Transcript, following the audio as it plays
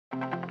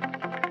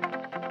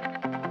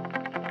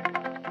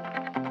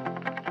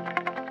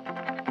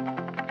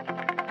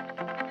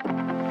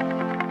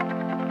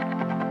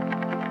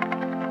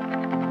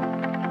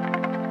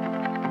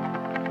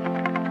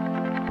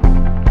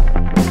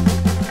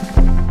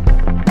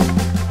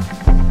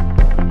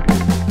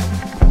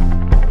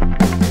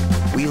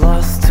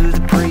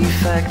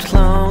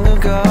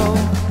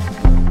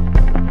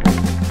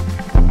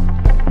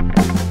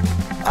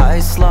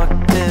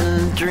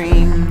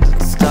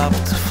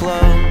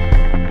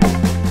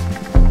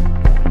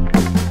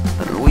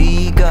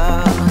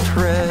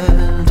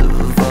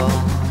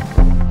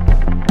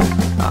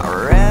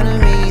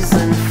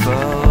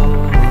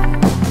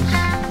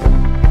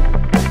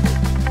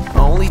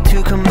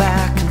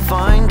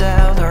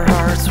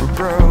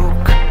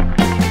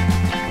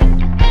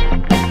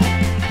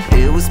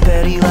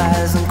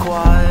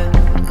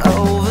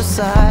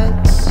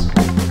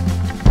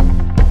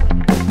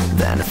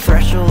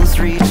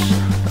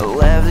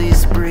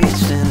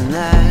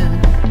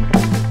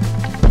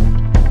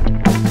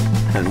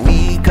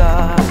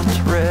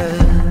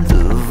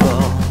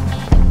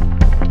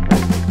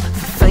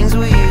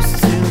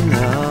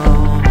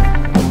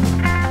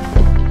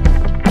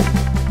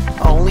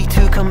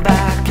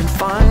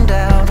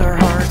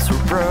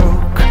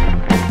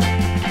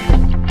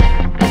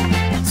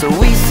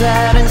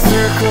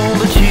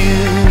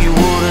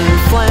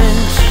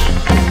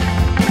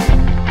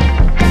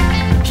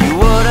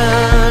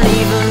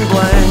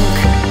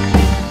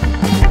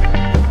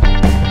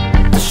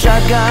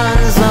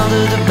Shotguns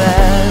under the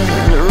bed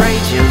and the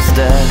radio's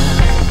dead.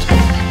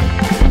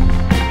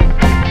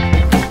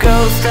 The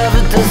ghost of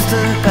a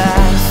distant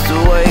past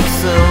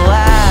awakes at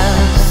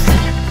last,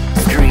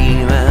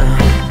 screaming,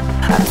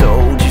 I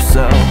told you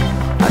so,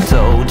 I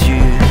told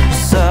you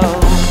so.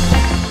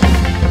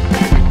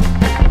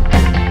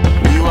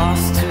 We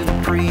lost to the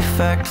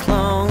prefect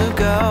long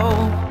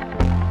ago,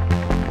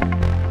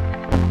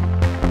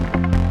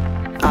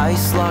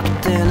 ice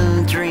locked in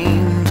a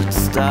dream that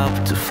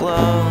stopped to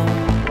flow,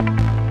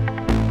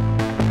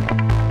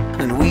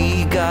 and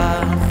we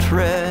got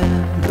rid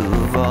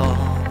of all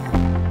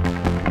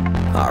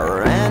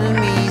our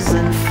enemies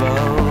and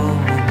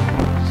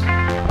foes,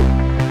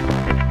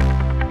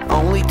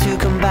 only to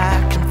come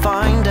back and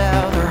find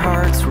out our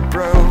hearts were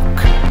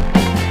broke.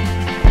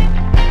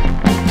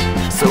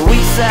 So we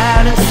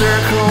sat in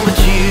circle, but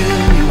you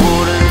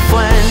wouldn't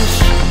flinch.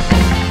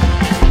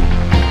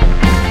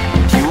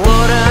 You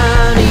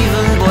wouldn't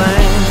even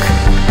blink.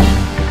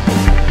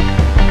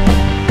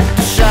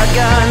 The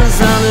shotguns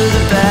under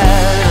the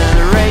bed and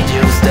the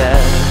radio's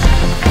dead.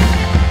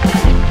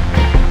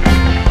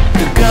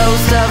 The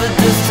ghost of a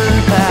distant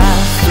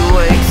past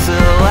awakes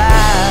at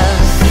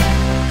last,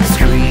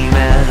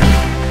 screaming,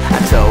 I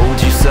told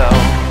you so,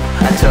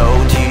 I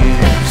told you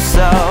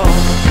so.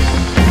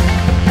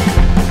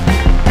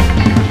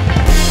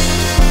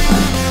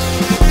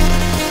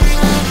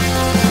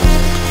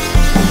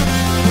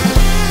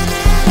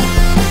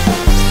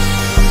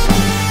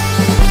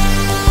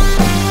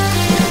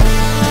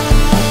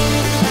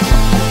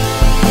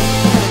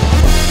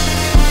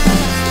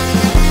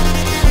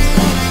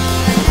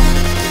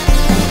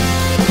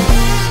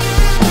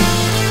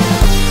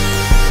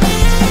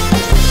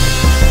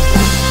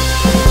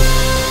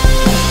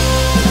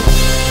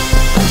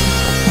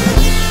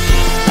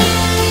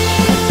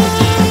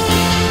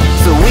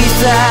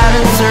 Sat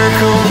in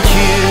circle, but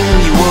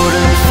you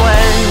wouldn't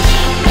flinch.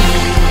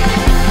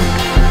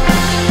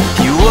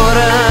 You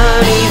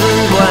wouldn't even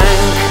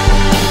blink.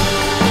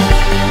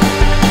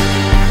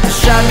 The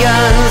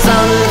shotguns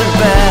under the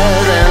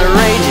bed and the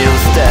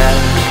radio's dead.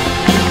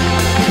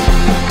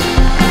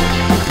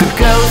 The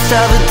ghost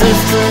of a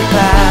distant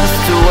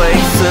past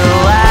awakes at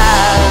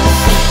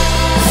last,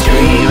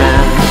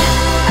 screaming,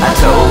 I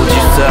told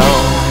you so,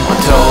 I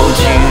told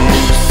you